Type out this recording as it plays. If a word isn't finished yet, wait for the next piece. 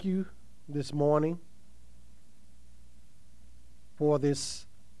you this morning for this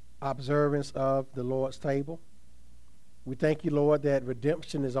observance of the Lord's table. We thank you, Lord, that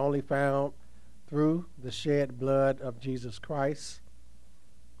redemption is only found through the shed blood of Jesus Christ.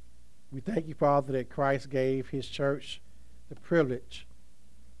 We thank you, Father, that Christ gave his church the privilege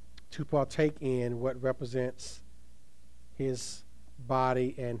to partake in what represents his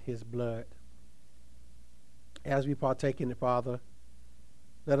body and his blood. As we partake in it, Father,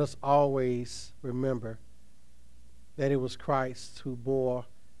 let us always remember that it was Christ who bore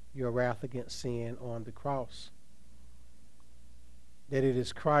your wrath against sin on the cross. That it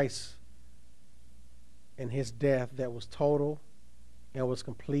is Christ and his death that was total and was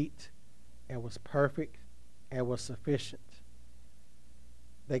complete and was perfect and was sufficient.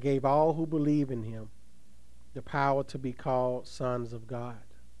 That gave all who believe in him the power to be called sons of God.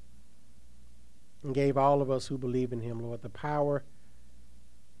 And gave all of us who believe in him, Lord, the power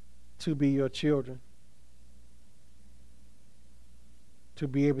to be your children, to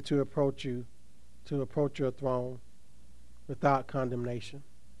be able to approach you, to approach your throne without condemnation.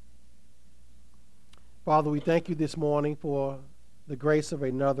 Father, we thank you this morning for the grace of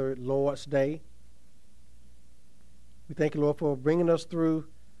another Lord's Day. We thank you, Lord, for bringing us through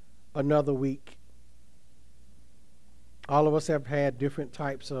another week. All of us have had different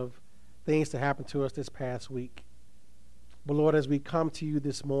types of things to happen to us this past week. But Lord, as we come to you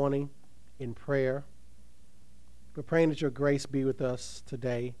this morning in prayer, we're praying that your grace be with us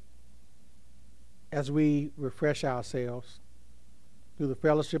today as we refresh ourselves through the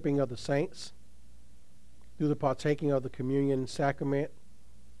fellowshipping of the saints, through the partaking of the communion sacrament,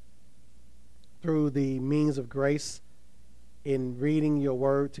 through the means of grace in reading your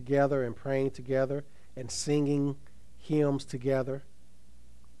word together and praying together and singing hymns together,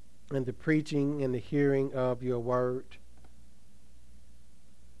 and the preaching and the hearing of your word.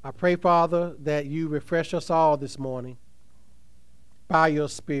 I pray, Father, that you refresh us all this morning by your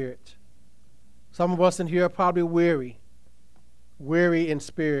Spirit. Some of us in here are probably weary in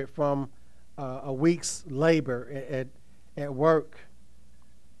spirit from a week's labor at work,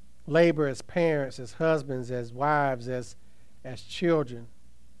 labor as parents, as husbands, as wives, as children,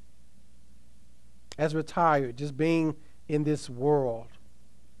 as retired, just being in this world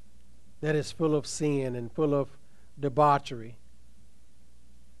that is full of sin and full of debauchery.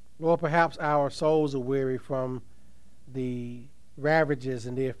 Lord, perhaps our souls are weary from the ravages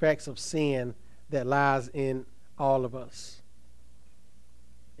and the effects of sin that lies in all of us.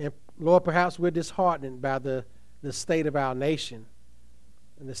 And Lord, perhaps we're disheartened by the state of our nation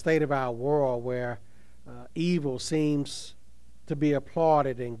and the state of our world, where evil seems to be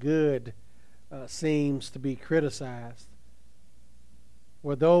applauded and good seems to be criticized,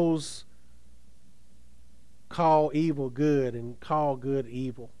 where those call evil good and call good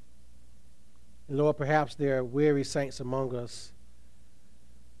evil. And Lord, perhaps there are weary saints among us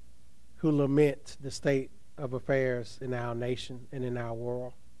who lament the state of affairs in our nation and in our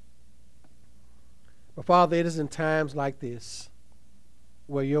world. But Father, it is in times like this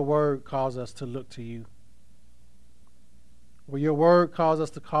where your word calls us to look to you, where your word calls us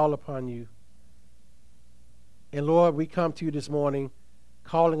to call upon you. And Lord, we come to you this morning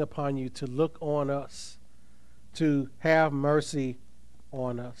calling upon you to look on us, to have mercy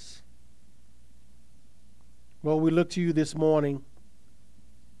on us. Lord, we look to you this morning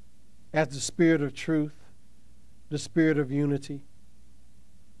as the Spirit of truth, the Spirit of unity.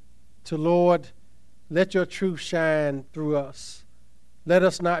 To, Lord, let your truth shine through us. Let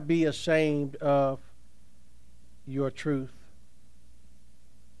us not be ashamed of your truth.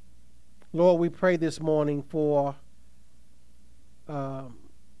 Lord, we pray this morning for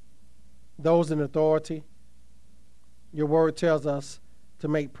those in authority. Your word tells us to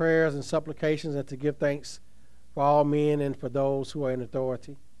make prayers and supplications and to give thanks for all men and for those who are in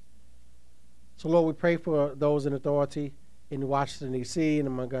authority. So, Lord, we pray for those in authority in Washington, D.C.,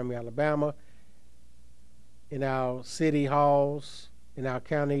 in Montgomery, Alabama, in our city halls, in our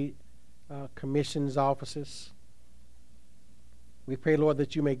county commissions offices. We pray, Lord,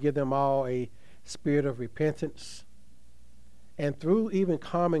 that you may give them all a spirit of repentance. And through even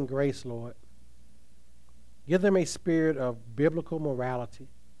common grace, Lord, give them a spirit of biblical morality,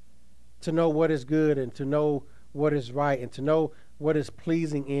 to know what is good and to know what is right and to know what is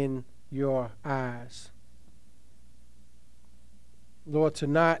pleasing in your eyes. Lord, to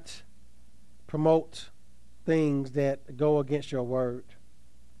not promote things that go against your word.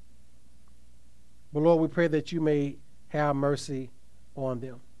 But Lord, we pray that you may have mercy on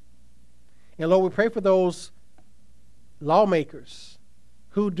them. And Lord, we pray for those lawmakers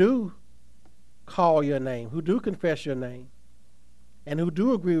who do call your name, who do confess your name, and who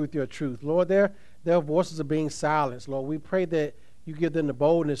do agree with your truth. Lord, their voices are being silenced. Lord, we pray that you give them the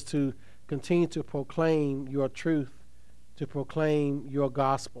boldness to continue to proclaim your truth, to proclaim your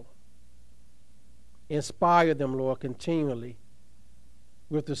gospel. Inspire them, Lord, continually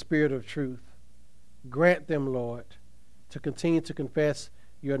with the spirit of truth. Grant them, Lord, to continue to confess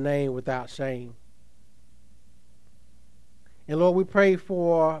your name without shame. And Lord, we pray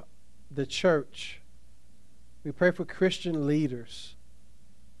for the church. We pray for Christian leaders,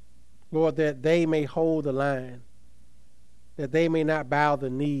 Lord, that they may hold the line, that they may not bow the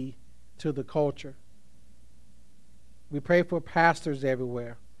knee to the culture. We pray for pastors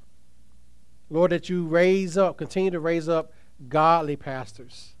everywhere. Lord, that you continue to raise up godly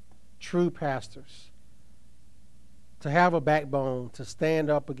pastors, true pastors, to have a backbone, to stand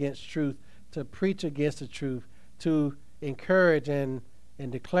up against truth, to preach against the truth, to encourage and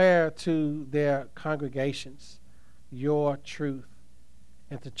declare to their congregations your truth,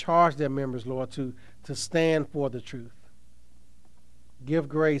 and to charge their members, Lord, to stand for the truth. Give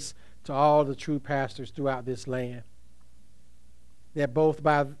grace to all the true pastors throughout this land, that both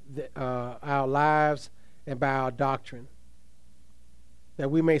by our lives and by our doctrine,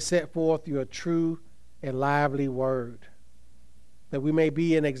 that we may set forth your true and lively word, that we may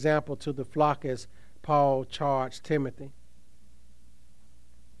be an example to the flock as Paul charged Timothy.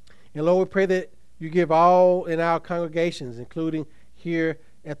 And Lord, we pray that you give all in our congregations, including here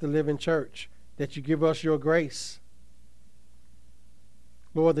at the Living Church, that you give us your grace.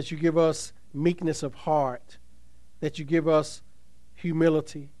 Lord, that you give us meekness of heart, that you give us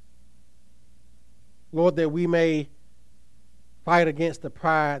humility. Lord, that we may fight against the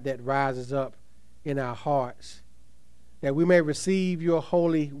pride that rises up in our hearts, that we may receive your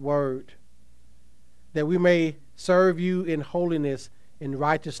holy word, that we may serve you in holiness and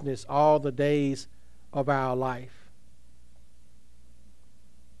righteousness all the days of our life.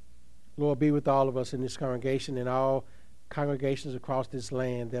 Lord, be with all of us in this congregation and all congregations across this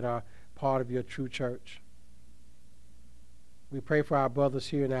land that are part of your true church. We pray for our brothers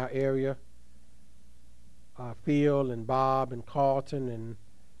here in our area, Phil and Bob and Carlton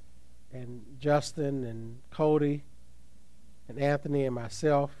and Justin and Cody and Anthony and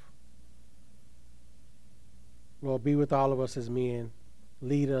myself. Lord, be with all of us as men.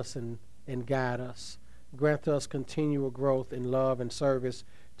 Lead us and guide us. Grant us continual growth in love and service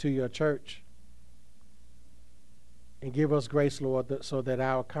to your church. And give us grace, Lord, so that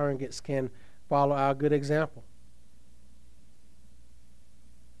our congregants can follow our good example.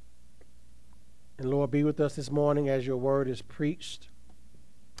 And Lord, be with us this morning as your word is preached.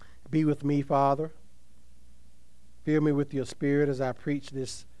 Be with me, Father. Fill me with your spirit as I preach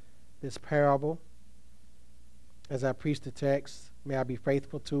this parable. As I preach the text, may I be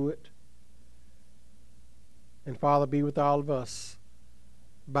faithful to it. And Father, be with all of us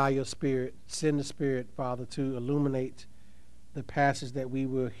by your Spirit. Send the Spirit, Father, to illuminate the passage that we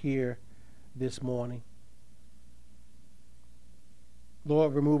will hear this morning.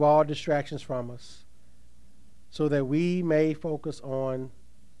 Lord, remove all distractions from us so that we may focus on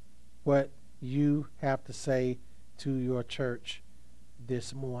what you have to say to your church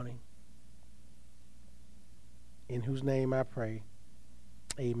this morning. In whose name I pray.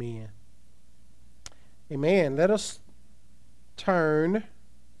 Amen. Amen. Let us turn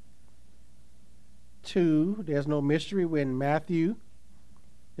to, there's no mystery, we're in Matthew,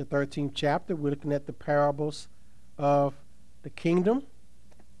 the 13th chapter. We're looking at the parables of the kingdom.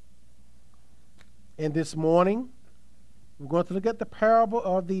 And this morning, we're going to look at the parable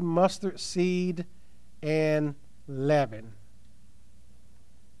of the mustard seed and leaven.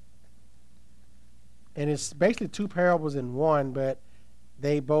 And it's basically two parables in one, but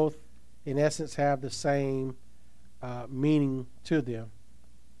they both, in essence, have the same meaning to them.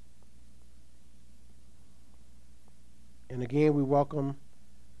 And again, we welcome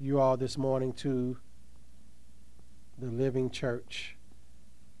you all this morning to the Living Church.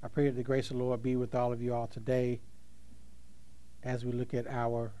 I pray that the grace of the Lord be with all of you all today as we look at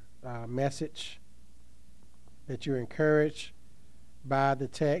our message, that you're encouraged by the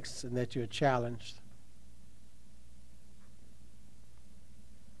text and that you're challenged.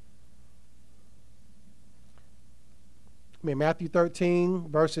 Matthew 13,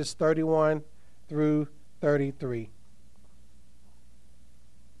 verses 31 through 33.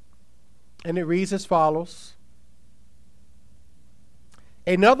 And it reads as follows.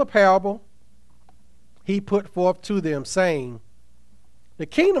 Another parable he put forth to them, saying, The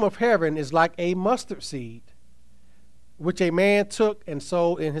kingdom of heaven is like a mustard seed, which a man took and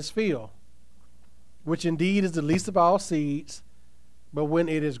sowed in his field, which indeed is the least of all seeds, but when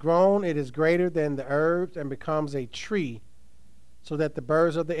it is grown, it is greater than the herbs and becomes a tree, so that the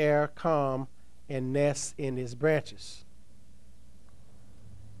birds of the air come and nest in his branches.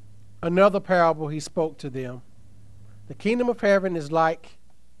 Another parable he spoke to them. The kingdom of heaven is like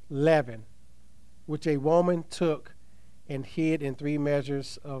leaven, which a woman took and hid in 3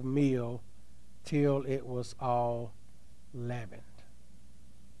 measures of meal till it was all leavened.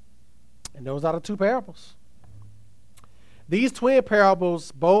 And those are the 2 parables. These twin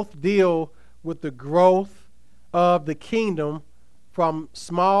parables both deal with the growth of the kingdom from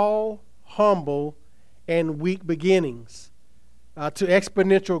small, humble, and weak beginnings to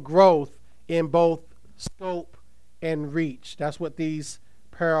exponential growth in both scope and reach. That's what these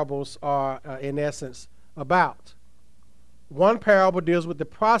parables are, in essence, about. One parable deals with the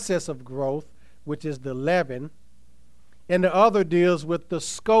process of growth, which is the leaven, and the other deals with the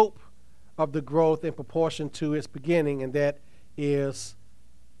scope of the growth in proportion to its beginning, and that is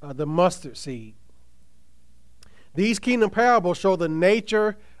the mustard seed. These kingdom parables show the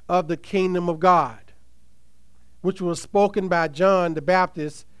nature of the kingdom of God, which was spoken by John the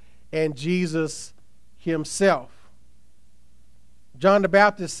Baptist and Jesus himself. John the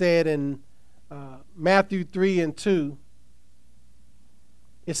Baptist said in Matthew 3:2,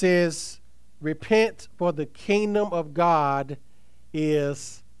 it says, "Repent, for the kingdom of God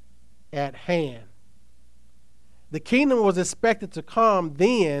is at hand." The kingdom was expected to come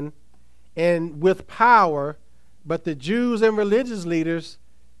then and with power, but the Jews and religious leaders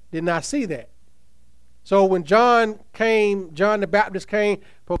did not see that. So when John the Baptist came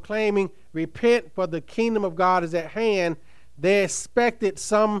proclaiming, "Repent, for the kingdom of God is at hand," they expected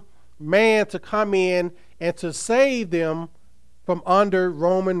some man to come in and to save them from under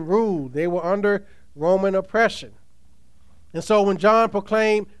Roman rule. They were under Roman oppression. And so when John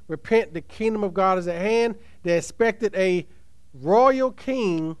proclaimed, "Repent, the kingdom of God is at hand," they expected a royal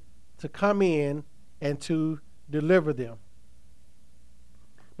king to come in and to deliver them.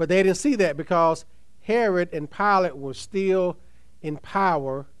 But they didn't see that because Herod and Pilate were still in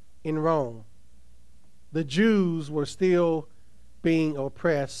power in Rome. The Jews were still being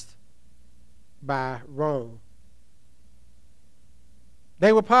oppressed by Rome.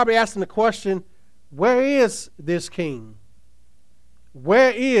 They were probably asking the question, where is this king?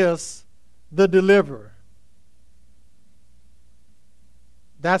 Where is the deliverer?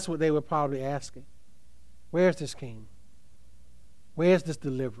 That's what they were probably asking. Where's this king? Where's this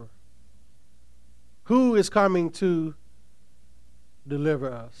deliverer? Who is coming to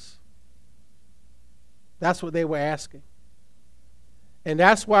deliver us? That's what they were asking. And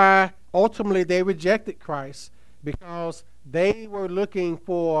that's why ultimately they rejected Christ, because they were looking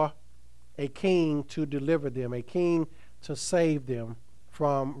for a king to deliver them, a king to save them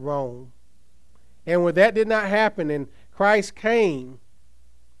from Rome. And when that did not happen and Christ came,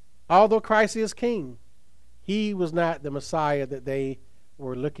 although Christ is king, he was not the Messiah that they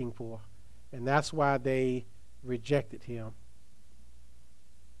were looking for. And that's why they rejected him,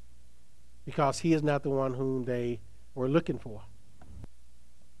 because he is not the one whom they were looking for.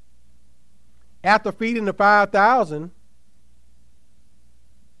 After feeding the 5,000,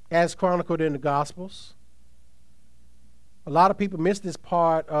 as chronicled in the Gospels, a lot of people miss this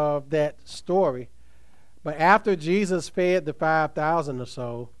part of that story. But after Jesus fed the 5,000 or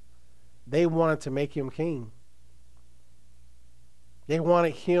so, they wanted to make him king. They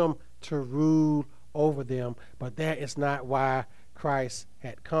wanted him to rule over them, but that is not why Christ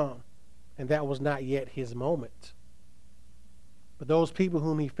had come, and that was not yet his moment. But those people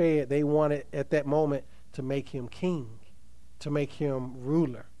whom he fed, they wanted at that moment to make him king, to make him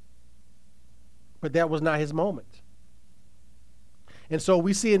ruler. But that was not his moment. And so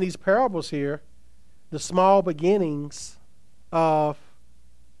we see in these parables here the small beginnings of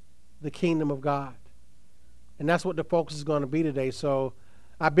the kingdom of God. And that's what the focus is going to be today. So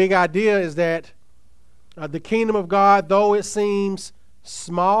our big idea is that the kingdom of God, though it seems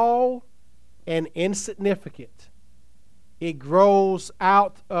small and insignificant, it grows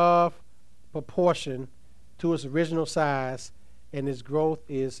out of proportion to its original size, and its growth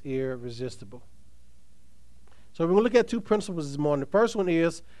is irresistible. So we're going to look at 2 principles this morning. The first one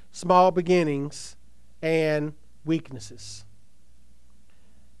is small beginnings and weaknesses.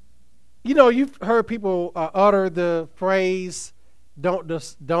 You know, you've heard people utter the phrase, don't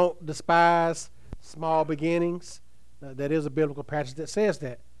despise small beginnings. That is a biblical passage that says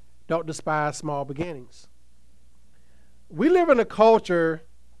that. Don't despise small beginnings. We live in a culture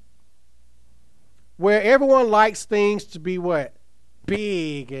where everyone likes things to be what?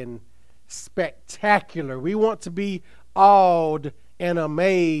 Big and spectacular. We want to be awed and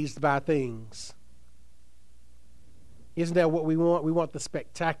amazed by things. Isn't that what we want? We want the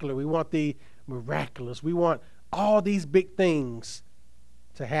spectacular. We want the miraculous. We want all these big things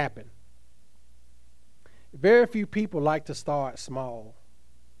to happen. Very few people like to start small.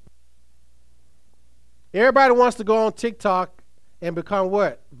 Everybody wants to go on TikTok and become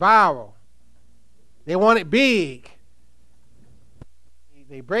what? Viral. They want it big.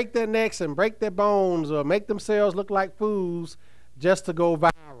 They break their necks and break their bones or make themselves look like fools just to go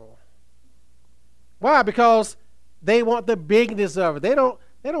viral. Why? Because they want the bigness of it. They don't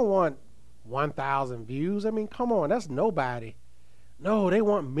want 1,000 views. I mean, come on, that's nobody. No, they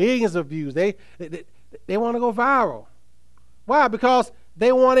want millions of views. They want to go viral. Why? Because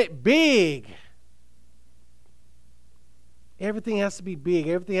they want it big. Everything has to be big.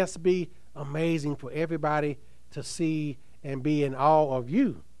 Everything has to be amazing for everybody to see and be in awe of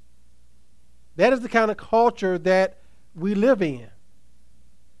you. That is the kind of culture that we live in.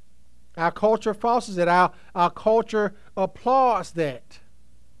 Our culture fosters it. Our culture applauds that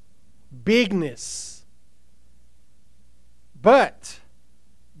bigness. But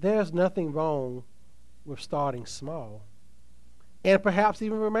there's nothing wrong with starting small and perhaps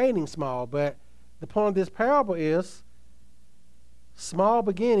even remaining small. But the point of this parable is small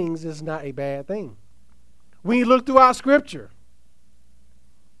beginnings is not a bad thing. When you look throughout Scripture,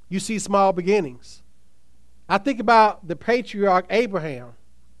 you see small beginnings. I think about the patriarch Abraham.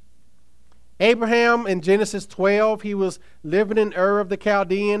 Abraham in Genesis 12, he was living in Ur of the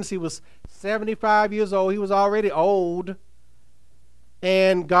Chaldeans. He was 75 years old. He was already old.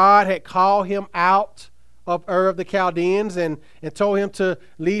 And God had called him out of Ur of the Chaldeans and told him to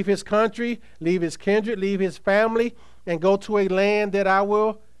leave his country, leave his kindred, leave his family, and go to a land that I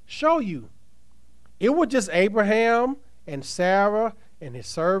will show you. It was just Abraham and Sarah and his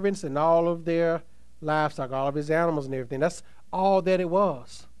servants and all of their livestock, all of his animals and everything. That's all that it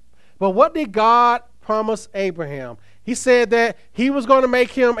was. But what did God promise Abraham? He said that he was going to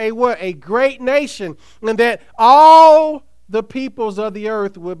make him a what? A great nation, and that all the peoples of the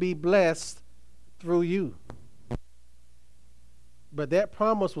earth will be blessed through you. But that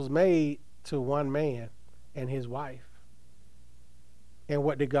promise was made to one man and his wife. And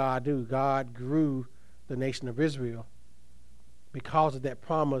what did God do? God grew the nation of Israel because of that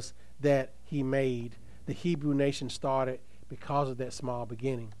promise that he made. The Hebrew nation started because of that small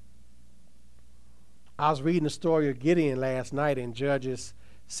beginning. I was reading the story of Gideon last night in Judges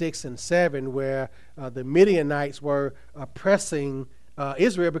 6 and 7, where the Midianites were oppressing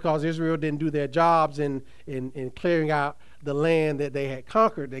Israel because Israel didn't do their jobs in clearing out the land that they had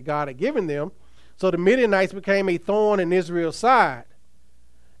conquered, that God had given them. So the Midianites became a thorn in Israel's side.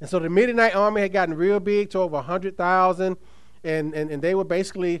 And so the Midianite army had gotten real big to over 100,000, and they were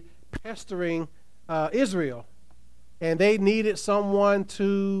basically pestering Israel. And they needed someone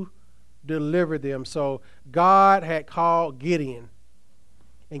to deliver them. So God had called Gideon.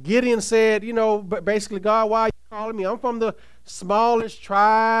 And Gideon said, basically, God, why are you calling me? I'm from the smallest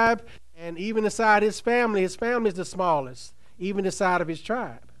tribe, and even inside his family is the smallest, even inside of his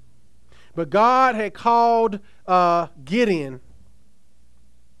tribe. But God had called Gideon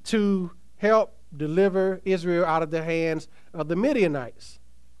to help deliver Israel out of the hands of the Midianites.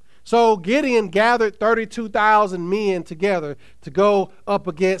 So Gideon gathered 32,000 men together to go up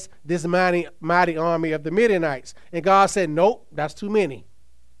against this mighty army of the Midianites. And God said, nope, that's too many.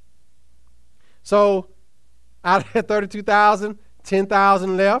 So out of that 32,000,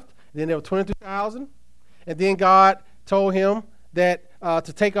 10,000 left. Then there were 22,000. And then God told him that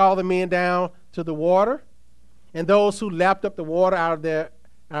to take all the men down to the water. And those who lapped up the water out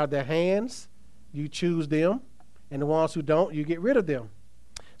of their hands, you choose them. And the ones who don't, you get rid of them.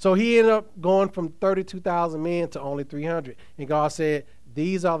 So he ended up going from 32,000 men to only 300. And God said,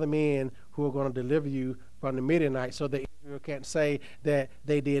 these are the men who are going to deliver you from the Midianites, so that Israel can't say that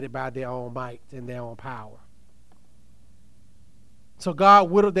they did it by their own might and their own power. So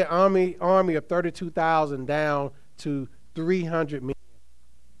God whittled their army of 32,000 down to 300 men.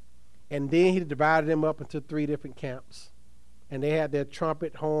 And then he divided them up into 3 different camps. And they had their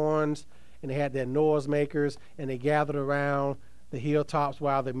trumpet horns, and they had their noise makers, and they gathered around the hilltops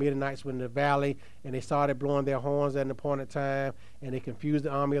while the Midianites were in the valley, and they started blowing their horns at an appointed time, and they confused the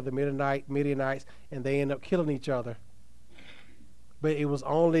army of the Midianites, and they ended up killing each other. But it was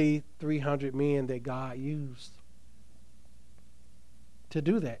only 300 men that God used to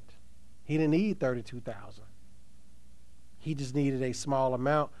do that. He didn't need 32,000. He just needed a small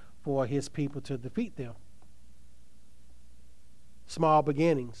amount for his people to defeat them. Small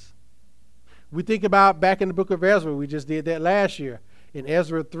beginnings. We think about back in the book of Ezra, we just did that last year, in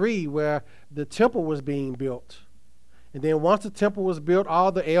Ezra 3, where the temple was being built. And then once the temple was built,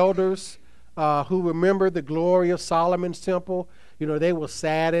 all the elders who remembered the glory of Solomon's temple, they were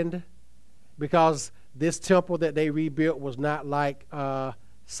saddened because this temple that they rebuilt was not like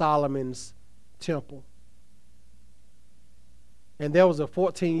Solomon's temple. And there was a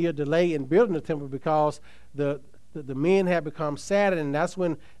 14-year delay in building the temple because the men had become saddened, and that's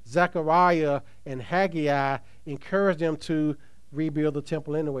when Zechariah and Haggai encouraged them to rebuild the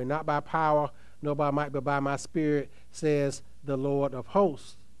temple anyway, not by power, nor by might, but by my spirit, says the Lord of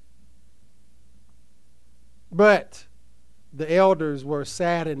hosts. But the elders were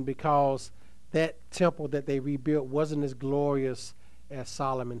saddened because that temple that they rebuilt wasn't as glorious as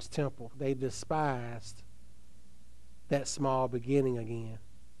Solomon's temple. They despised that small beginning again.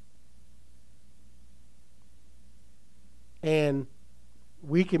 And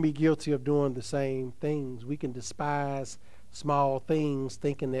we can be guilty of doing the same things. We can despise small things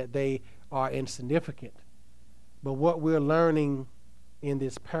thinking that they are insignificant. But what we're learning in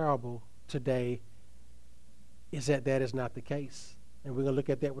this parable today is that that is not the case. And we're going to look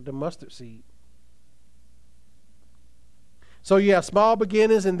at that with the mustard seed. So you have small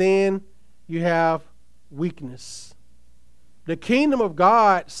beginnings, and then you have weakness. The kingdom of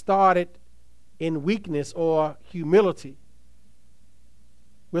God started in weakness or humility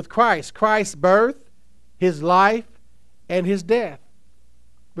with Christ. Christ's birth, his life, and his death.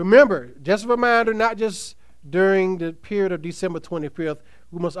 Remember, just a reminder, not just during the period of December 25th,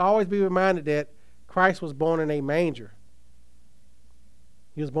 we must always be reminded that Christ was born in a manger.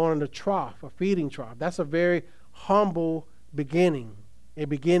 He was born in a trough, a feeding trough. That's a very humble beginning, a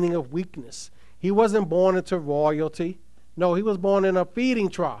beginning of weakness. He wasn't born into royalty. No, he was born in a feeding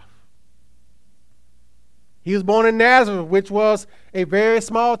trough. He was born in Nazareth, which was a very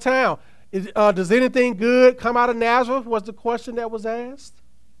small town. Does anything good come out of Nazareth, was the question that was asked.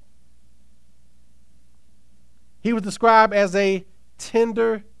 He was described as a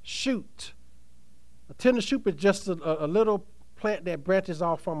tender shoot. A tender shoot is just a little plant that branches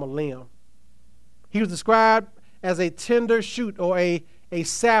off from a limb. He was described as a tender shoot or a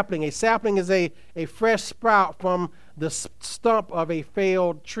sapling. A sapling is a fresh sprout from the stump of a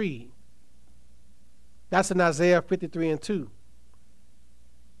failed tree. That's in Isaiah 53:2.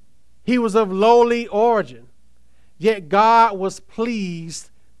 He was of lowly origin, yet God was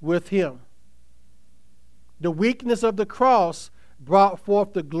pleased with him. The weakness of the cross brought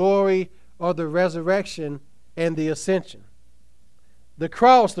forth the glory of the resurrection and the ascension. The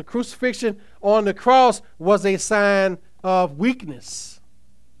cross, the crucifixion on the cross, was a sign of weakness.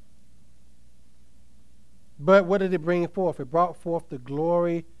 But what did it bring forth? It brought forth the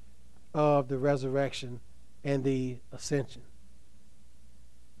glory of the resurrection and the ascension.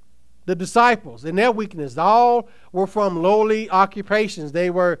 The disciples, in their weakness, all were from lowly occupations. They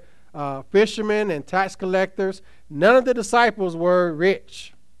were fishermen and tax collectors. None of the disciples were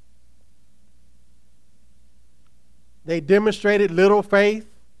rich. They demonstrated little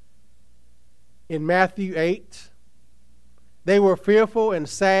faith in Matthew 8. They were fearful and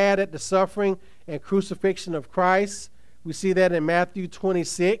sad at the suffering and crucifixion of Christ. We see that in Matthew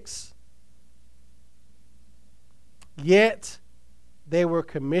 26. Yet they were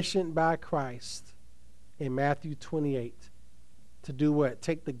commissioned by Christ in Matthew 28 to do what?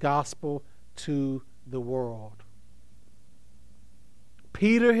 Take the gospel to the world.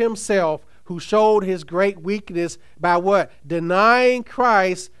 Peter himself, who showed his great weakness by what? Denying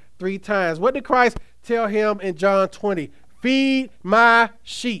Christ 3 times. What did Christ tell him in John 20? Feed my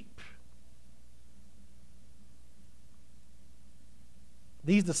sheep.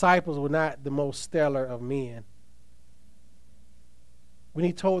 These disciples were not the most stellar of men. When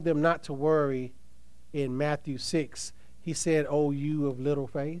he told them not to worry in Matthew 6, he said, "O you of little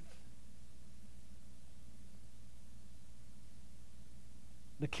faith."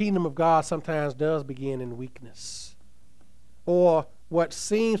 The kingdom of God sometimes does begin in weakness, or what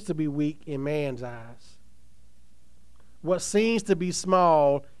seems to be weak in man's eyes, what seems to be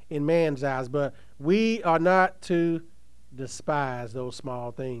small in man's eyes. But we are not to despise those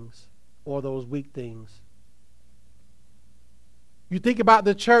small things or those weak things. You think about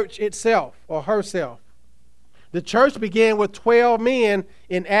the church itself or herself. The church began with 12 men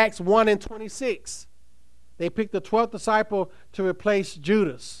in Acts 1:26. They picked the 12th disciple to replace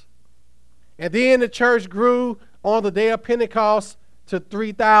Judas. And then the church grew on the day of Pentecost to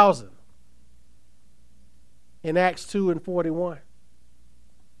 3,000 in Acts 2:41.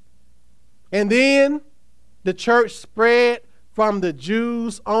 And then the church spread from the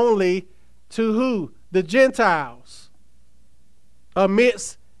Jews only to who? The Gentiles,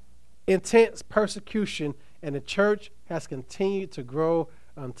 amidst intense persecution, and the church has continued to grow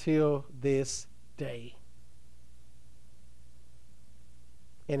until this day.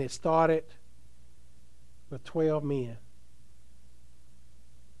 And it started with 12 men.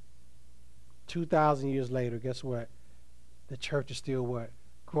 2,000 years later, guess what? The church is still what?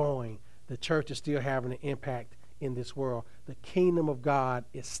 Growing. The church is still having an impact in this world. The kingdom of God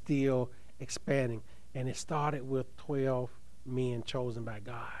is still expanding. And it started with 12 men chosen by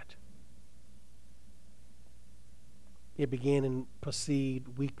God. It began in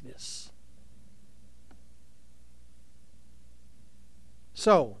perceived weakness.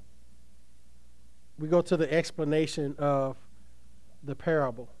 So, we go to the explanation of the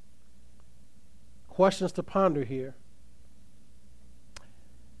parable. Questions to ponder here.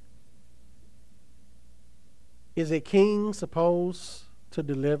 Is a king supposed to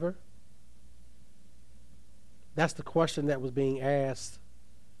deliver? That's the question that was being asked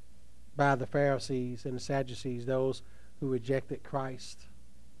by the Pharisees and the Sadducees, those who rejected Christ.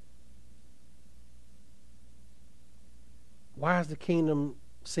 Why does the kingdom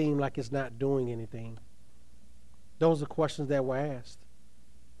seem like it's not doing anything? Those are questions that were asked.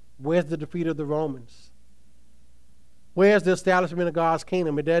 Where's the defeat of the Romans? Where's the establishment of God's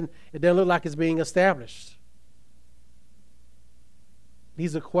kingdom? It doesn't look like it's being established.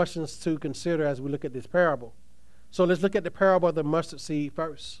 These are questions to consider as we look at this parable. So let's look at the parable of the mustard seed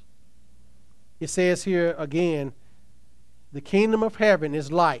first. It says here again, the kingdom of heaven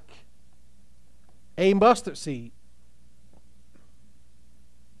is like a mustard seed.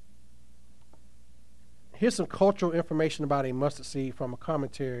 Here's some cultural information about a mustard seed from a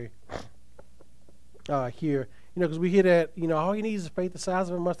commentary here. Because we hear that, all you need is faith the size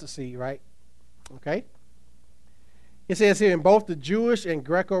of a mustard seed, right? Okay? It says here, in both the Jewish and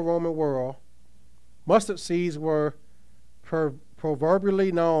Greco-Roman world, mustard seeds were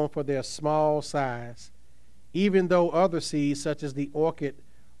proverbially known for their small size, even though other seeds, such as the orchid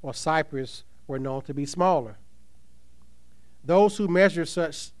or cypress, were known to be smaller. Those who measure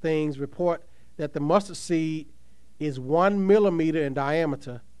such things report that the mustard seed is 1 millimeter in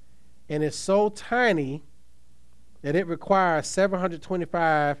diameter and is so tiny that it requires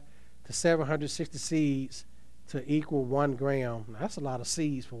 725 to 760 seeds to equal 1 gram. Now, that's a lot of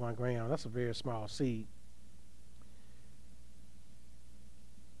seeds for 1 gram. That's a very small seed.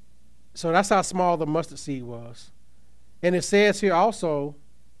 So that's how small the mustard seed was. And it says here also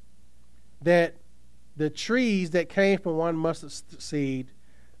that the trees that came from one mustard seed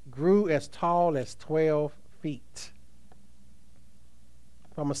grew as tall as 12 feet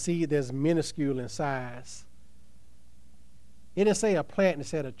from a seed that's minuscule in size. It didn't say a plant, it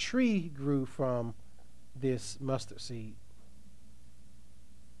said a tree grew from this mustard seed.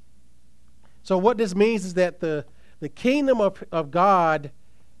 So what this means is that the kingdom of God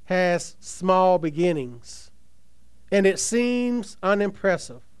has small beginnings, and it seems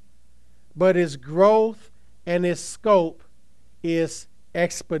unimpressive, but its growth and its scope is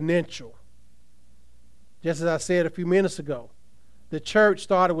exponential. Just as I said a few minutes ago, the church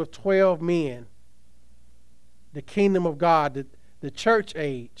started with 12 men. The kingdom of God, the church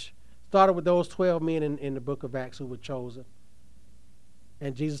age, started with those 12 men in the book of Acts who were chosen.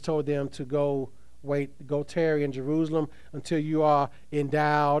 And Jesus told them to go tarry in Jerusalem until you are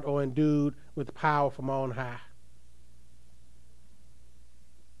endowed or endued with power from on high.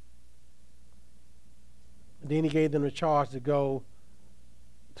 And then he gave them the charge to go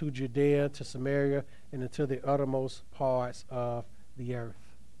to Judea, to Samaria, and into the uttermost parts of the earth.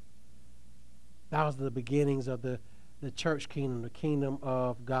 That was the beginnings of the church kingdom, the kingdom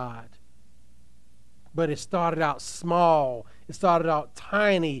of God. But it started out small. It started out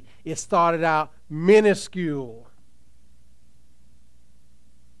tiny. It started out minuscule.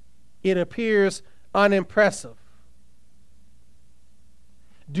 It appears unimpressive.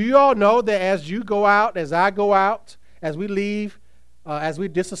 Do you all know that as you go out, as I go out, as we leave, as we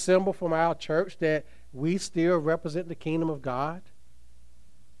disassemble from our church, that we still represent the kingdom of God?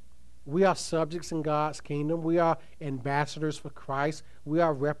 We are subjects in God's kingdom. We are ambassadors for Christ. We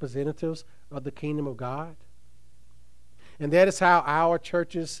are representatives of the kingdom of God. And that is how our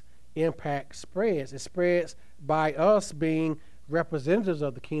church's impact spreads. It spreads by us being representatives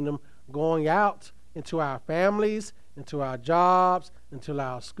of the kingdom, going out into our families, into our jobs, into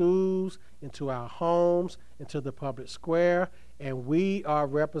our schools, into our homes, into the public square, and we are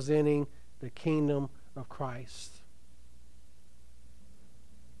representing the kingdom of Christ.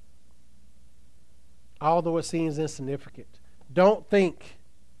 Although it seems insignificant, don't think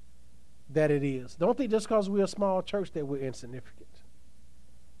that it is. Don't think just because we're a small church that we're insignificant.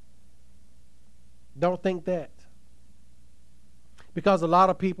 Don't think that. Because a lot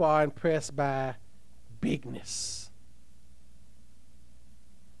of people are impressed by bigness.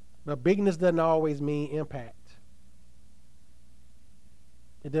 But bigness doesn't always mean impact.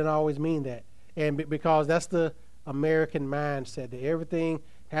 It doesn't always mean that. And because that's the American mindset, that everything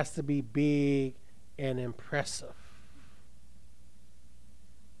has to be big and impressive.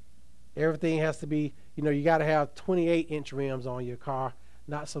 Everything has to be, you got to have 28-inch rims on your car,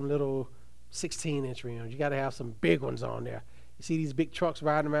 not some little 16-inch rims. You got to have some big ones on there. You see these big trucks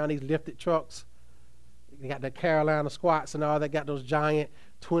riding around, these lifted trucks. They got the Carolina squats and all that, got those giant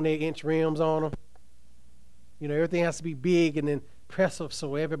 28-inch rims on them. Everything has to be big and impressive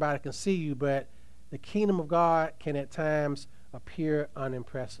so everybody can see you, but the kingdom of God can at times appear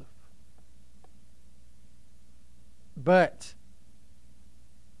unimpressive. But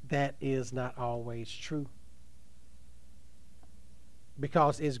that is not always true,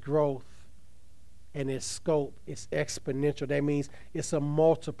 because its growth and its scope is exponential. That means it's a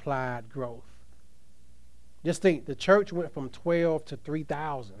multiplied growth. Just think, the church went from 12 to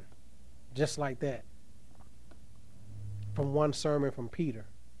 3,000, just like that, from one sermon from Peter.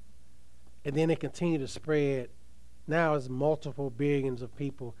 And then it continued to spread. Now it's multiple billions of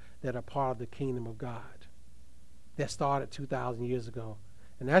people that are part of the kingdom of God that started 2,000 years ago.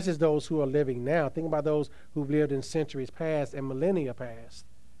 And that's just those who are living now. Think about those who've lived in centuries past and millennia past.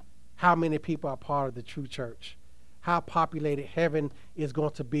 How many people are part of the true church? How populated heaven is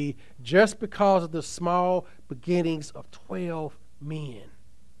going to be just because of the small beginnings of 12 men.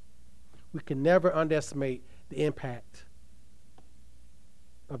 We can never underestimate the impact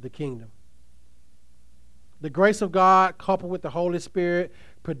of the kingdom. The grace of God, coupled with the Holy Spirit,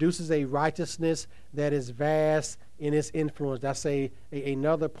 produces a righteousness that is vast in its influence. That's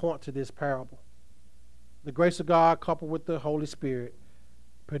another point to this parable. The grace of God, coupled with the Holy Spirit,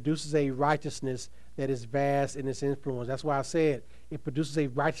 produces a righteousness that is vast in its influence. That's why I said it produces a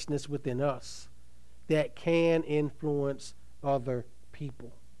righteousness within us that can influence other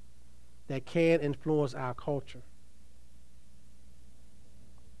people, that can influence our culture.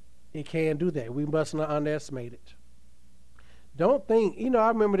 It can do that. We must not underestimate it. Don't think, I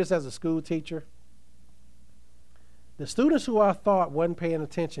remember this as a school teacher. The students who I thought wasn't paying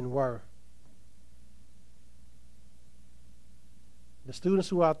attention were. The students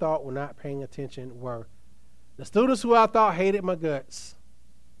who I thought were not paying attention were. The students who I thought hated my guts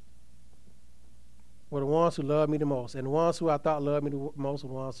were the ones who loved me the most. And the ones who I thought loved me the most were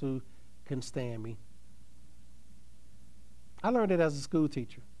the ones who couldn't stand me. I learned it as a school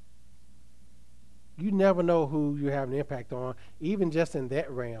teacher. You never know who you have an impact on, even just in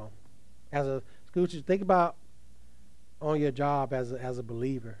that realm. As a school teacher, think about on your job as a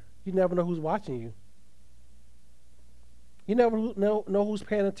believer. You never know who's watching you. You never know who's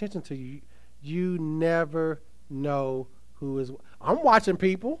paying attention to you. You never know who is. I'm watching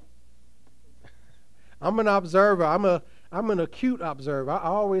people. I'm an observer. I'm an acute observer. I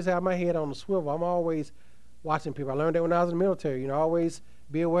always have my head on the swivel. I'm always watching people. I learned that when I was in the military. always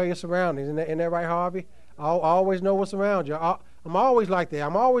be aware of your surroundings. Isn't that right, Harvey? I always know what's around you. I'm always like that.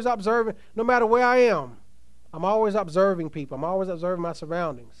 I'm always observing, no matter where I am. I'm always observing people. I'm always observing my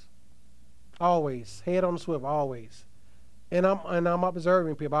surroundings. Always. Head on the swivel, always. And I'm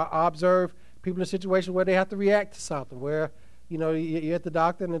observing people. I observe people in situations where they have to react to something, where, you're at the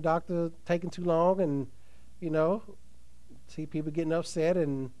doctor and the doctor taking too long and, see people getting upset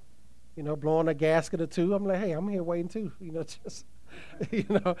and, blowing a gasket or two. I'm like, hey, I'm here waiting too.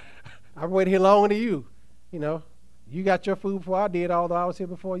 I've waited here longer than you. You got your food before I did, although I was here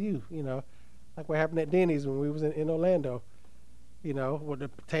before you. Like what happened at Denny's when we was in Orlando. Where the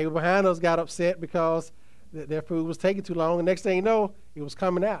table behind us got upset because their food was taking too long. And next thing you know, it was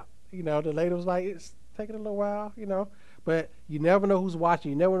coming out. The lady was like, it's taking a little while, But you never know who's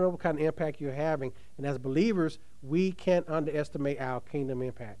watching. You never know what kind of impact you're having. And as believers, we can't underestimate our kingdom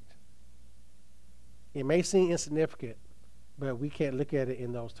impact. It may seem insignificant, but we can't look at it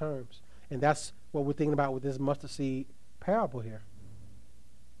in those terms. And that's what we're thinking about with this mustard seed parable here.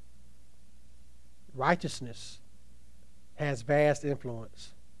 Righteousness has vast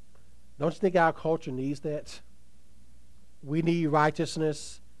influence. Don't you think our culture needs that? We need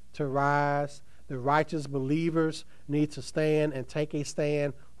righteousness to rise. The righteous believers need to stand and take a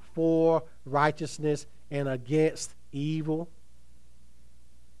stand for righteousness and against evil.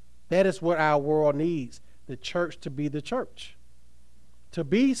 That is what our world needs, the church to be the church, to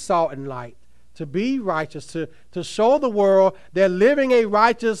be salt and light, to be righteous, to show the world that living a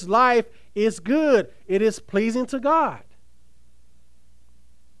righteous life is good. It is pleasing to God.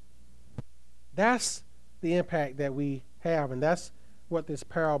 That's the impact that we have, and that's what this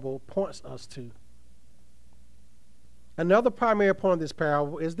parable points us to. Another primary point of this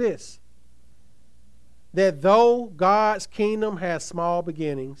parable is this: that though God's kingdom has small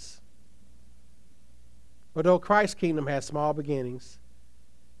beginnings, or though Christ's kingdom has small beginnings,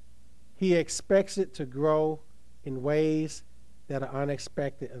 he expects it to grow in ways that are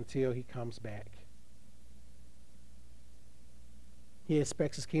unexpected until he comes back. He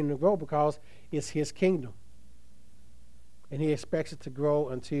expects his kingdom to grow because it's his kingdom. And he expects it to grow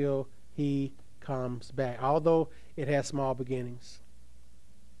until he comes back, although it has small beginnings.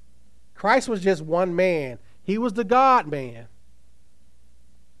 Christ was just one man. He was the God-man.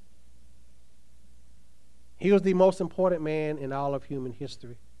 He was the most important man in all of human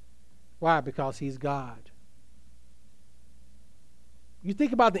history. Why? Because he's God. You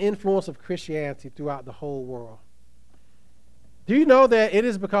think about the influence of Christianity throughout the whole world. Do you know that it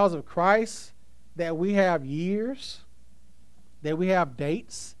is because of Christ that we have years, that we have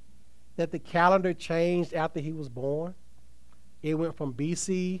dates, that the calendar changed after he was born? It went from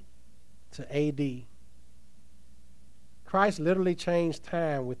BC to AD. Christ literally changed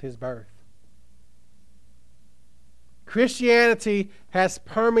time with his birth. Christianity has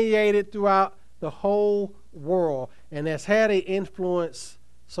permeated throughout the whole world and has had an influence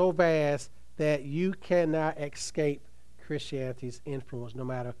so vast that you cannot escape Christianity's influence no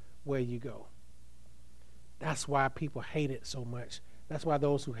matter where you go. That's why people hate it so much. That's why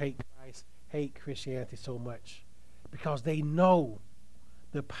those who hate Christ hate Christianity so much, because they know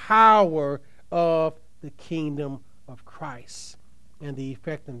the power of the kingdom of Christ and the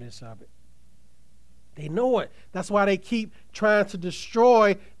effectiveness of it. They know it. That's why they keep trying to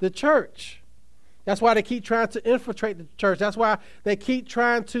destroy the church. That's why they keep trying to infiltrate the church. That's why they keep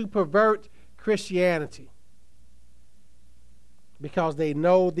trying to pervert Christianity, because they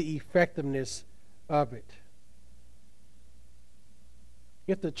know the effectiveness of it.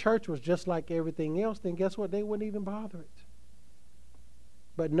 If the church was just like everything else, then guess what? They wouldn't even bother it.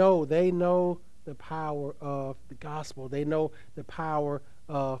 But no, they know the power of the gospel. They know the power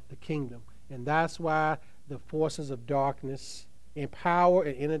of the kingdom. And that's why the forces of darkness, empowered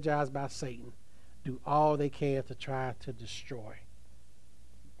and energized by Satan, do all they can to try to destroy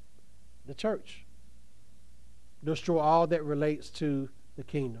the church. Destroy all that relates to the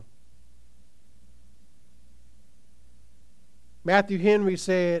kingdom. Matthew Henry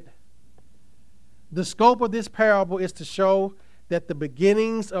said, "The scope of this parable is to show that the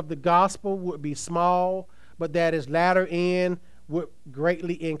beginnings of the gospel would be small, but that its latter end would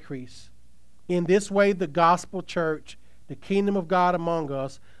greatly increase. In this way, the gospel church, the kingdom of God among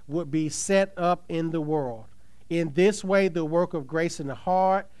us, would be set up in the world. In this way, the work of grace in the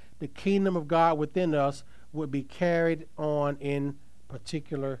heart, the kingdom of God within us, would be carried on in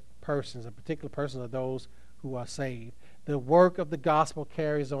particular persons. And particular persons are those who are saved. The work of the gospel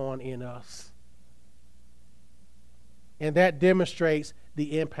carries on in us. And that demonstrates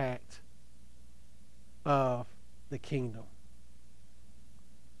the impact of the kingdom.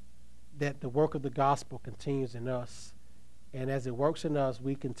 That the work of the gospel continues in us. And as it works in us,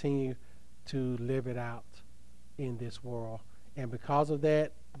 we continue to live it out in this world. And because of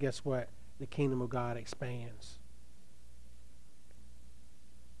that, guess what? The kingdom of God expands.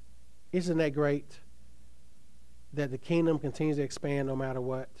 Isn't that great? That the kingdom continues to expand no matter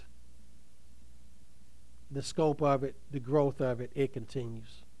what. The scope of it, the growth of it, it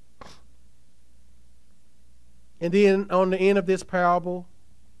continues. And then on the end of this parable,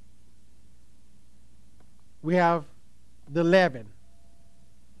 we have the leaven.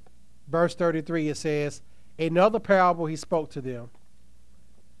 Verse 33, it says, "Another parable he spoke to them.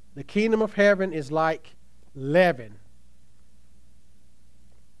 The kingdom of heaven is like leaven,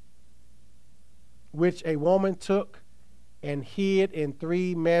 which a woman took and hid in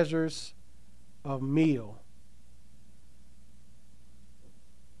 3 measures of meal,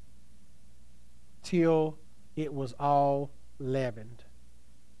 till it was all leavened."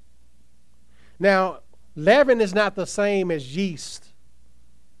 Now, leaven is not the same as yeast,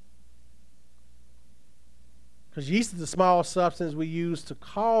 because yeast is the small substance we use to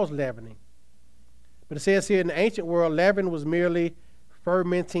cause leavening. But it says here in the ancient world, leaven was merely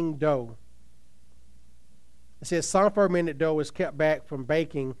fermenting dough. It says some fermented dough is kept back from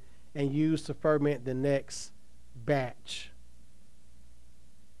baking and used to ferment the next batch.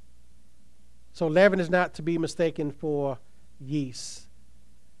 So leaven is not to be mistaken for yeast,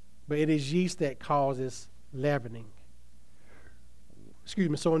 but it is yeast that causes leavening. Excuse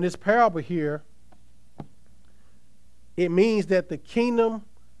me. So in this parable here, it means that the kingdom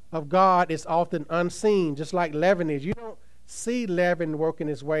of God is often unseen, just like leaven is. You don't see leaven working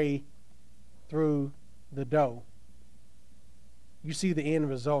its way through the dough. You see the end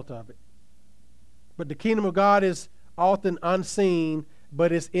result of it. But the kingdom of God is often unseen,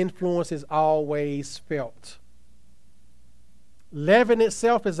 but its influence is always felt. Leaven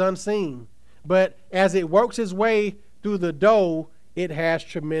itself is unseen, but as it works its way through the dough, it has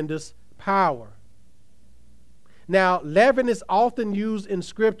tremendous power. Now, leaven is often used in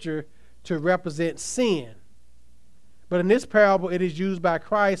Scripture to represent sin. But in this parable, it is used by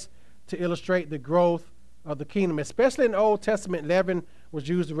Christ to illustrate the growth of the kingdom. Especially in the Old Testament, leaven was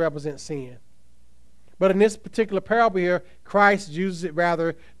used to represent sin. But in this particular parable here, Christ uses it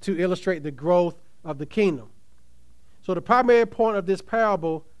rather to illustrate the growth of the kingdom. So the primary point of this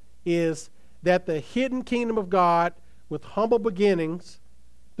parable is that the hidden kingdom of God with humble beginnings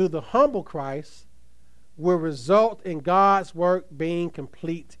through the humble Christ will result in God's work being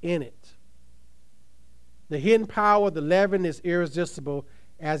complete in it. The hidden power of the leaven is irresistible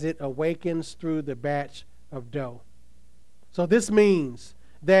as it awakens through the batch of dough. So this means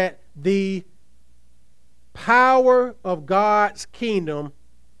that the power of God's kingdom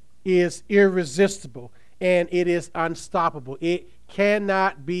is irresistible and it is unstoppable. It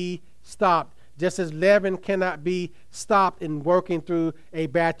cannot be stopped. Just as leaven cannot be stopped in working through a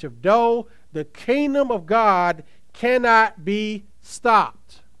batch of dough, the kingdom of God cannot be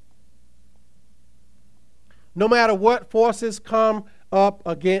stopped. No matter what forces come up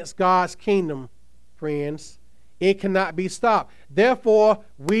against God's kingdom, friends, it cannot be stopped. Therefore,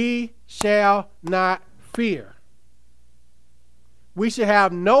 we shall not fear. We should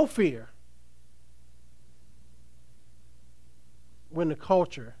have no fear when the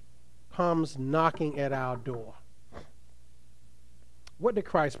culture comes knocking at our door. What did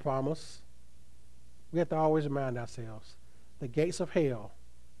Christ promise? We have to always remind ourselves, the gates of hell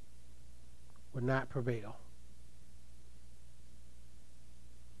will not prevail.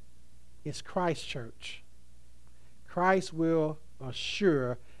 It's Christ's church. Christ will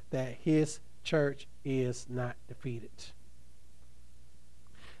assure that his church is not defeated.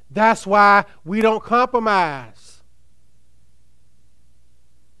 That's why we don't compromise.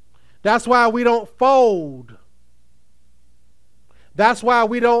 That's why we don't fold. That's why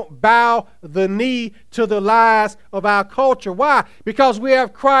we don't bow the knee to the lies of our culture. Why? Because we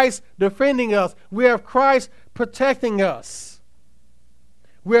have Christ defending us. We have Christ protecting us.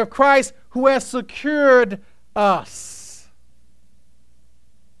 We have Christ who has secured us.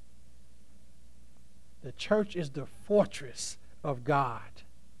 The church is the fortress of God.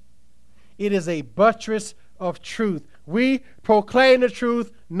 It is a buttress of truth. We proclaim the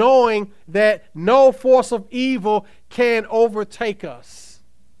truth knowing that no force of evil can overtake us.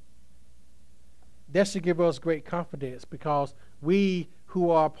 That should give us great confidence because we who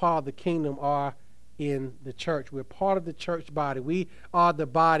are part of the kingdom are in the church. We're part of the church body. We are the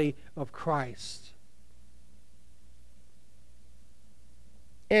body of Christ.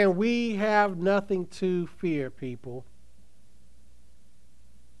 And we have nothing to fear, people.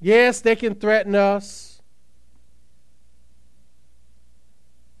 Yes, they can threaten us,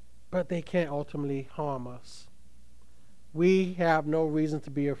 but they can't ultimately harm us. We have no reason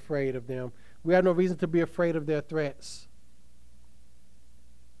to be afraid of them. We have no reason to be afraid of their threats.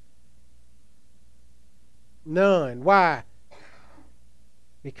 None. Why?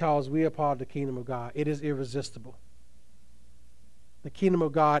 Because we are part of the kingdom of God. It is irresistible. The kingdom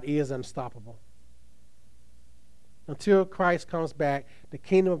of God is unstoppable. Until Christ comes back, the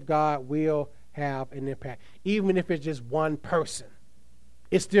kingdom of God will have an impact. Even if it's just one person,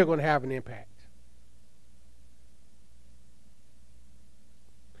 it's still going to have an impact.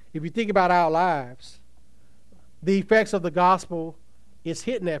 If you think about our lives, the effects of the gospel is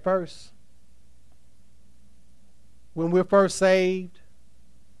hidden at first. When we're first saved,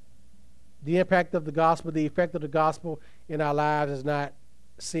 the impact of the gospel, the effect of the gospel in our lives is not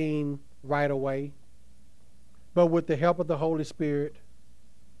seen right away. But with the help of the Holy Spirit,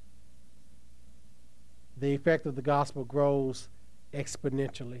 the effect of the gospel grows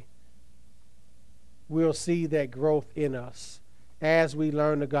exponentially. We'll see that growth in us as we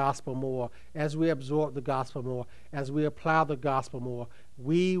learn the gospel more, as we absorb the gospel more, as we apply the gospel more.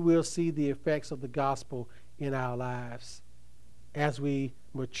 We will see the effects of the gospel in our lives as we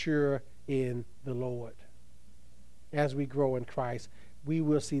mature in the Lord. As we grow in Christ, we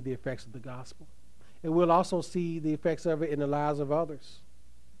will see the effects of the gospel. And we'll also see the effects of it in the lives of others.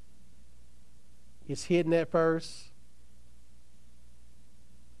 It's hidden at first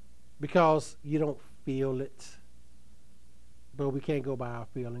because you don't feel it. But we can't go by our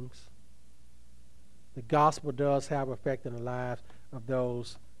feelings. The gospel does have effect in the lives of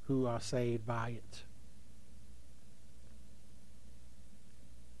those who are saved by it.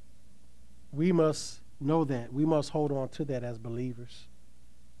 We must know that. We must hold on to that as believers.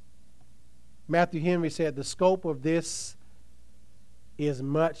 Matthew Henry said the scope of this is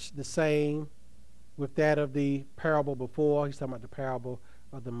much the same with that of the parable before. He's talking about the parable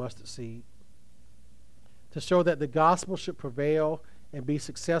of the mustard seed. To show that the gospel should prevail and be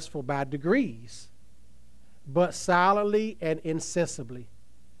successful by degrees. but silently and insensibly.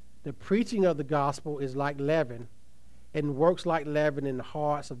 The preaching of the gospel is like leaven and works like leaven in the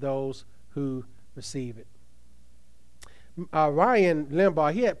hearts of those who receive it. Ryan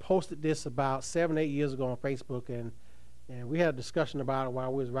Limbaugh, he had posted this about 7, 8 years ago on Facebook, and we had a discussion about it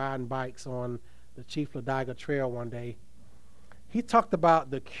while we was riding bikes on the Chief Ladiga Trail one day. He talked about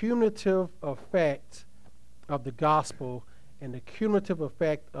the cumulative effect of the gospel and the cumulative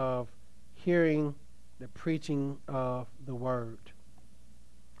effect of hearing the preaching of the word.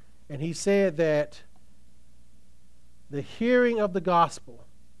 And he said that the hearing of the gospel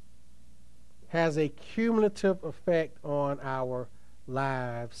has a cumulative effect on our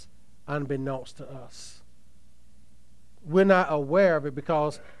lives unbeknownst to us. We're not aware of it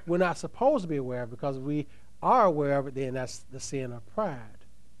because we're not supposed to be aware of it, because if we are aware of it, then that's the sin of pride.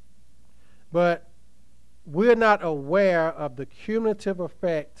 But we're not aware of the cumulative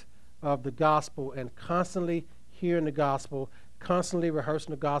effect of the gospel, and constantly hearing the gospel, constantly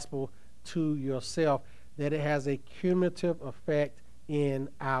rehearsing the gospel to yourself, that it has a cumulative effect in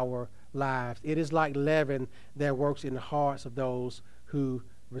our lives. It is like leaven that works in the hearts of those who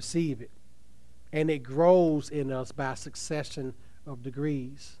receive it. And it grows in us by succession of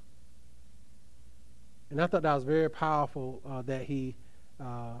degrees. And I thought that was very powerful that he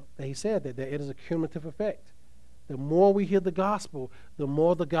said that it is a cumulative effect. The more we hear the gospel, the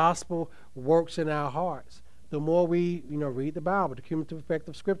more the gospel works in our hearts. The more we read the Bible, the cumulative effect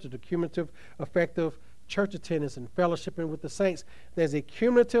of Scripture, the cumulative effect of church attendance and fellowshipping with the saints. There's a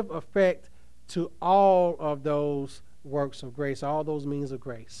cumulative effect to all of those works of grace, all those means of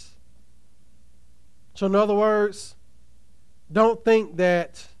grace. So in other words, don't think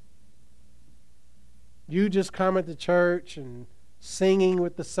that you just coming to church and singing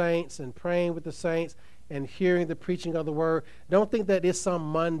with the saints and praying with the saints and hearing the preaching of the word, don't think that it's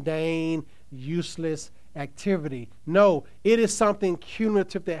some mundane, useless activity. No, it is something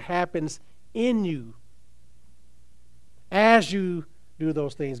cumulative that happens in you as you do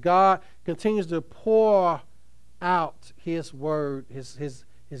those things. God continues to pour out his word, his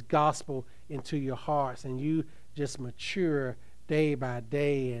gospel into your hearts, and you just mature day by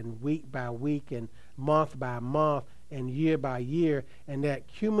day and week by week and month by month and year by year, and that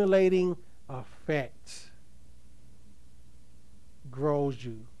accumulating effect grows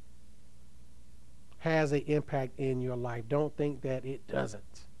you, has an impact in your life. Don't think that it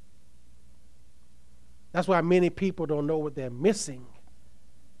doesn't. That's why many people don't know what they're missing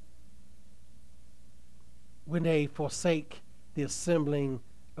when they forsake the assembling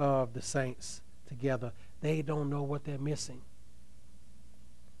of the saints together. They don't know what they're missing.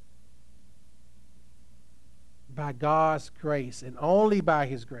 By God's grace, and only by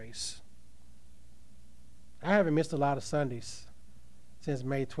his grace, I haven't missed a lot of Sundays since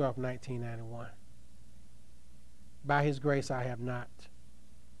May 12, 1991. By his grace, I have not.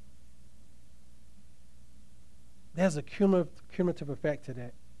 There's a cumulative effect to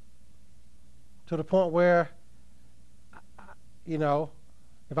that. To the point where,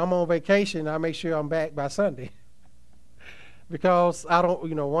 if I'm on vacation, I make sure I'm back by Sunday. Because I don't,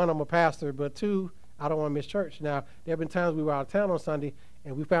 one, I'm a pastor, but two, I don't want to miss church. Now, there have been times we were out of town on Sunday,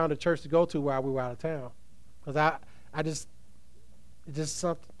 and we found a church to go to while we were out of town. Because it's just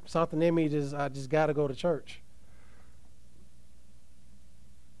something in me, I just got to go to church.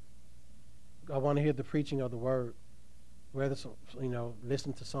 I want to hear the preaching of the word, whether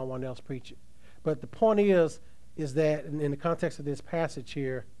listen to someone else preach it. But the point is that in the context of this passage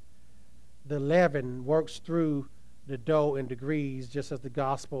here, the leaven works through the dough in degrees, just as the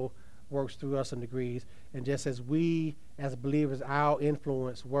gospel works through us in degrees, and just as we as believers, our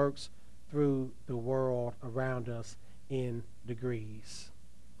influence works through the world around us in degrees.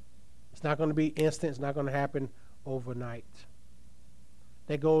 It's not going to be instant. It's not going to happen overnight.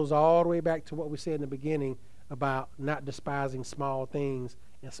 That goes all the way back to what we said in the beginning about not despising small things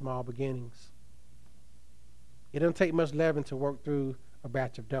and small beginnings. It doesn't take much leaven to work through a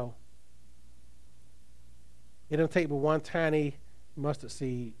batch of dough. It doesn't take but one tiny mustard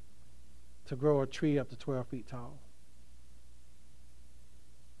seed to grow a tree up to 12 feet tall.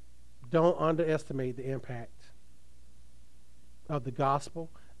 Don't underestimate the impact of the gospel.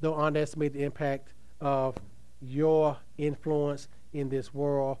 Don't underestimate the impact of your influence in this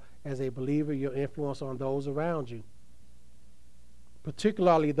world as a believer, your influence on those around you,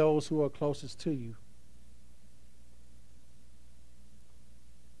 particularly those who are closest to you.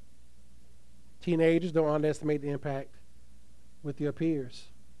 Teenagers, don't underestimate the impact with your peers.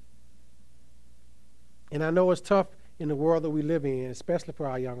 And I know it's tough in the world that we live in, especially for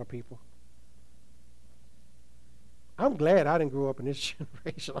our younger people. I'm glad I didn't grow up in this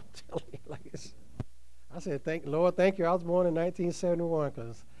generation. I'm telling you, I said, Lord, thank you. I was born in 1971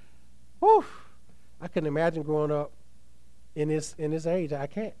 because, whew, I couldn't imagine growing up in this age. I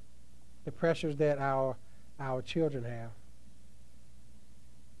can't. The pressures that our children have,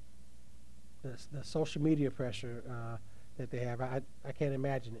 the social media pressure that they have, I can't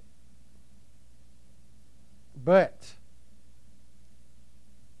imagine it. But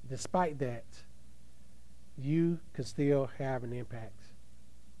despite that, you can still have an impact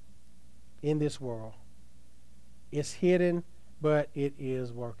in this world. It's hidden, but it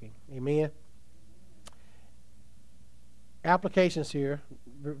is working. Amen. Applications here,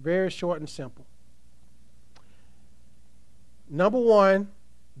 very short and simple. Number one,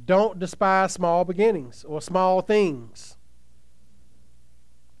 don't despise small beginnings or small things.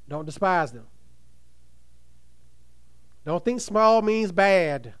 Don't despise them. Don't think small means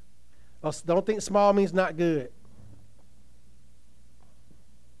bad. Or don't think small means not good.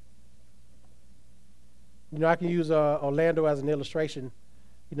 You know, I can use Orlando as an illustration.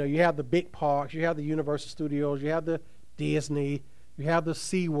 You know, you have the big parks, you have the Universal Studios, you have the Disney, you have the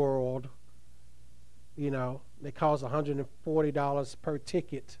SeaWorld. You know, they cost $140 per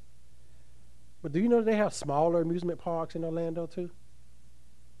ticket. But do you know they have smaller amusement parks in Orlando too?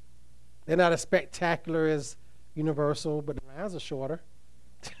 They're not as spectacular as Universal, but the lines are shorter.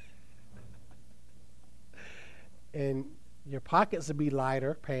 And your pockets will be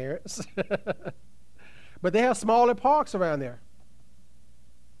lighter, parents. But they have smaller parks around there.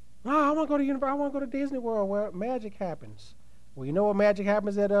 Oh, I want to go to Universal. I want to go to Disney World where magic happens. Well, you know what magic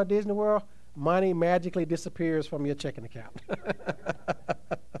happens at Disney World? Money magically disappears from your checking account.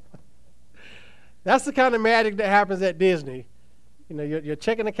 That's the kind of magic that happens at Disney. You know, your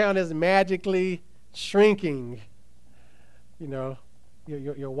checking account is magically shrinking. You know,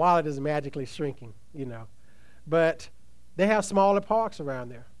 your wallet is magically shrinking, you know. But they have smaller parks around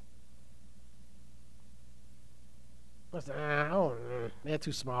there. I said, I don't know. They're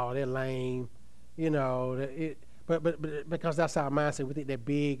too small. They're lame. You know, but because that's our mindset. We think that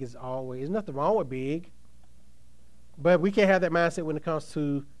big is always. There's nothing wrong with big. But we can't have that mindset when it comes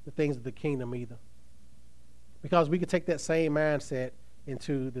to the things of the kingdom either. Because we can take that same mindset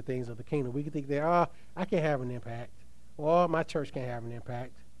into the things of the kingdom. We can think that, I can have an impact. Or my church can't have an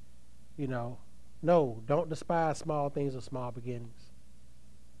impact. You know. No, don't despise small things or small beginnings.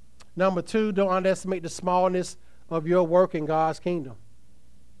 Number two, don't underestimate the smallness of your work in God's kingdom.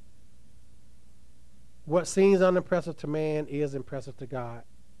 What seems unimpressive to man is impressive to God.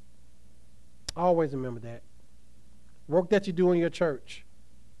 Always remember that. Work that you do in your church.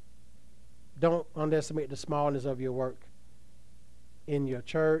 Don't underestimate the smallness of your work in your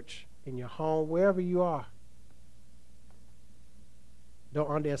church, in your home, wherever you are.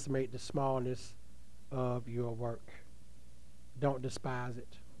 Don't underestimate the smallness of your work. Don't despise it.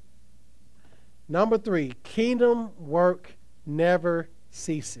 Number three, kingdom work never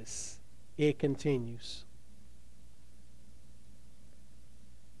ceases. It continues.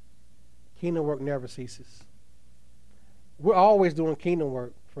 Kingdom work never ceases. We're always doing kingdom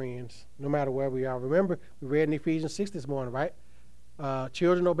work, friends, no matter where we are. Remember, we read in Ephesians 6 this morning, right?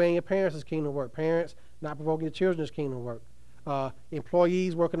 Children obeying your parents is kingdom work. Parents not provoking your children is kingdom work.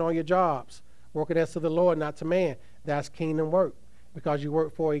 Employees working on your jobs, working as to the Lord, not to man. That's kingdom work because you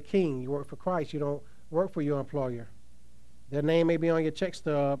work for a king. You work for Christ. You don't work for your employer. Their name may be on your check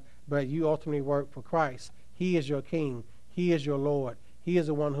stub, but you ultimately work for Christ. He is your king. He is your Lord. He is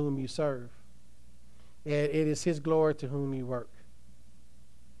the one whom you serve. And it is his glory to whom you work.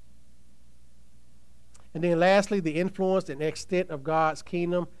 And then lastly, the influence and extent of God's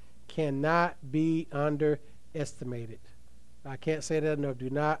kingdom cannot be underestimated. I can't say that enough. Do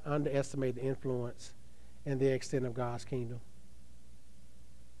not underestimate the influence and the extent of God's kingdom.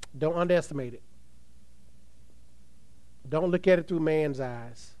 Don't underestimate it. Don't look at it through man's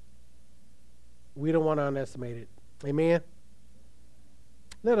eyes. We don't want to underestimate it. Amen?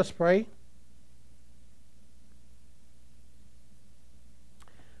 Let us pray.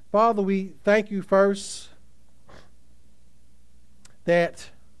 Father, we thank you first that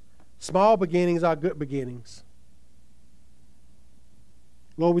small beginnings are good beginnings.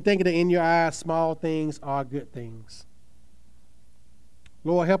 Lord, we thank you that in your eyes, small things are good things.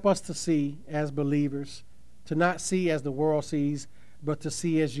 Lord, help us to see as believers, to not see as the world sees, but to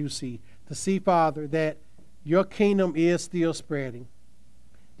see as you see. To see, Father, that your kingdom is still spreading,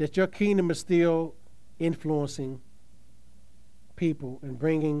 that your kingdom is still influencing people and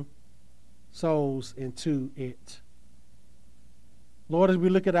bringing souls into it. Lord, as we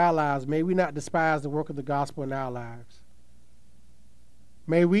look at our lives, may we not despise the work of the gospel in our lives.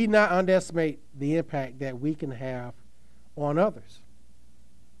 May we not underestimate the impact that we can have on others.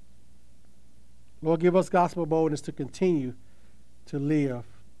 Lord, give us gospel boldness to continue to live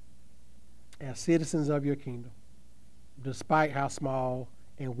as citizens of your kingdom, despite how small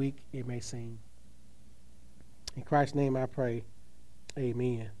and weak it may seem. In Christ's name I pray,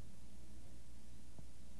 amen.